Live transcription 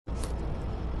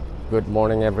Good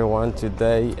morning, everyone.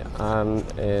 Today I'm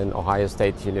in Ohio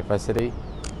State University.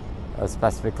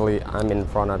 Specifically, I'm in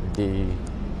front of the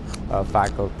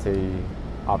Faculty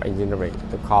of Engineering,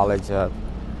 the College of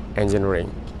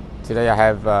Engineering. Today I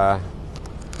have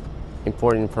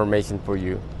important information for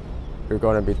you. We're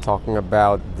going to be talking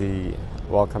about the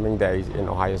welcoming days in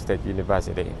Ohio State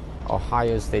University.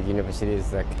 Ohio State University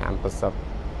is a campus of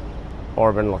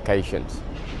urban locations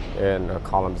in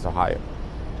Columbus, Ohio.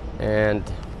 And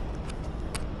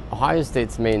Ohio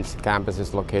State's main campus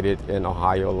is located in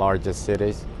Ohio's largest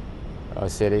city,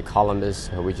 Columbus,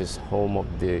 which is home of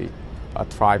the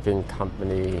thriving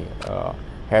company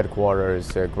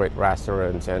headquarters, great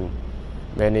restaurants, and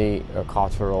many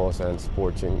cultural and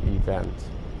sporting events.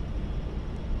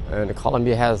 And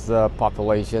Columbia has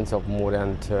populations of more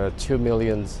than 2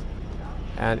 million,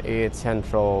 and its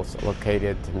central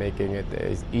located, making it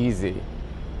easy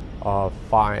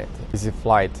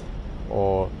flight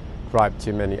or drive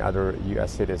to many other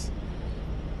U.S. cities.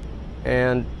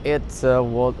 And it's a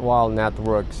worldwide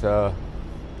network of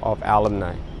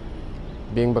alumni.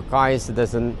 Being Buckeyes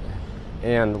doesn't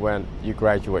end when you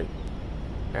graduate.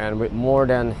 And with more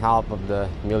than half of the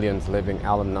millions living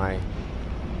alumni,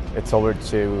 it's over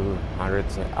 200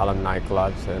 alumni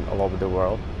clubs and all over the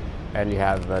world. And you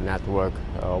have a network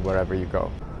wherever you go.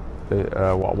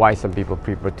 Why some people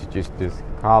prefer to choose this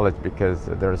college? Because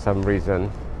there's some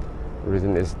reason. The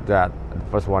reason is that the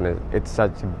first one is it's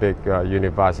such a big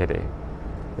university.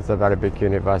 It's a very big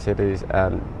university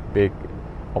and big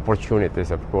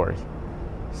opportunities, of course.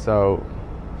 So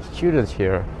students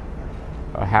here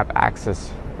have access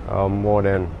more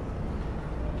than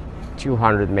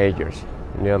 200 majors,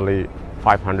 nearly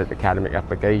 500 academic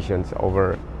applications,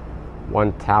 over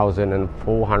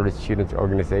 1,400 student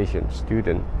organizations,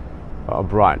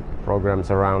 abroad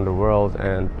programs around the world,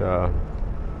 and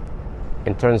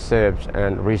internships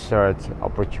and research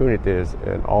opportunities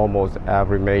in almost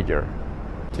every major.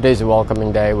 Today is a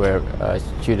welcoming day where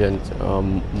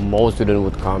most students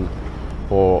would come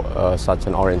for such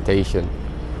an orientation.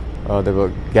 They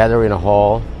will gather in a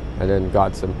hall and then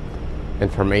got some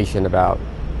information about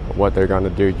what they're going to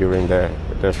do during their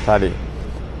study.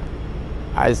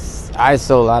 I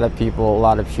saw a lot of people, a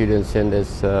lot of students in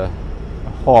this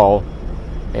hall,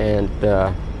 and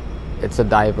it's a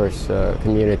diverse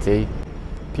community.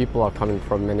 People are coming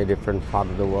from many different parts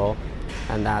of the world,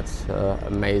 and that's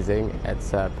amazing.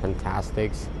 It's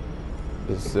fantastic.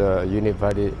 This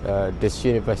university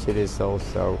is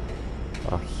also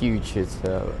huge. It's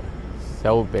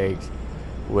so big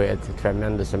with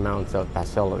tremendous amounts of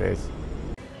facilities.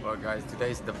 Well, guys,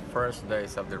 today is the first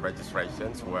days of the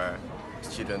registrations where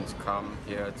students come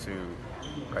here to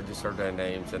register their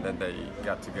names, and then they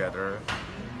get together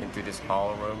into this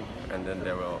hall room, and then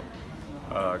they will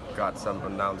got some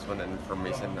announcement and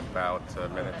information about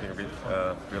many things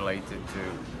related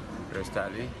to their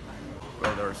study.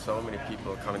 Well, there are so many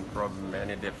people coming from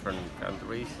many different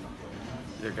countries.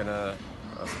 You're gonna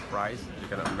surprised, you're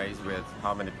gonna amazed with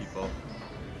how many people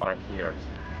are here.